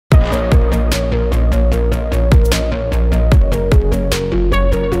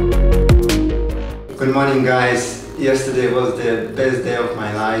Good morning, guys. Yesterday was the best day of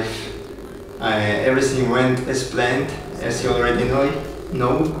my life. Everything went as planned, as you already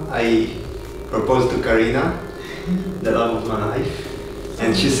know. I proposed to Karina, the love of my life,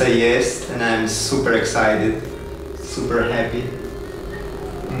 and she said yes, and I'm super excited, super happy.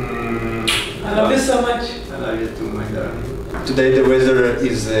 I love you so much. I love you too, my darling. Today the weather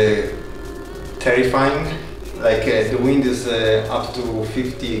is terrifying. Like the wind is up to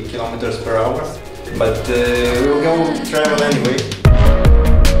 50 kilometers per hour, but we'll go travel anyway.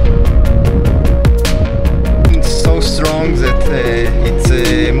 It's so strong that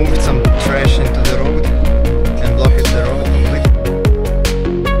it moved some trash into the road and blocked the road completely.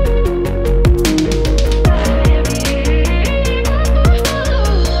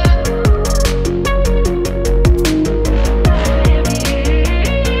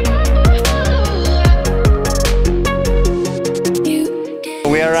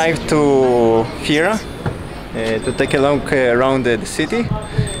 We arrived to Fira to take a look around the city,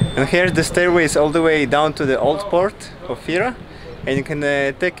 and here's the stairways all the way down to the old port of Fira, and you can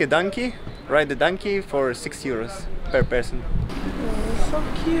take a donkey, ride the donkey for 6 euros per person. Oh, so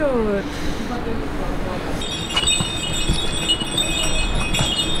cute.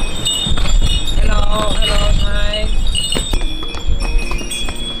 Hello, hi.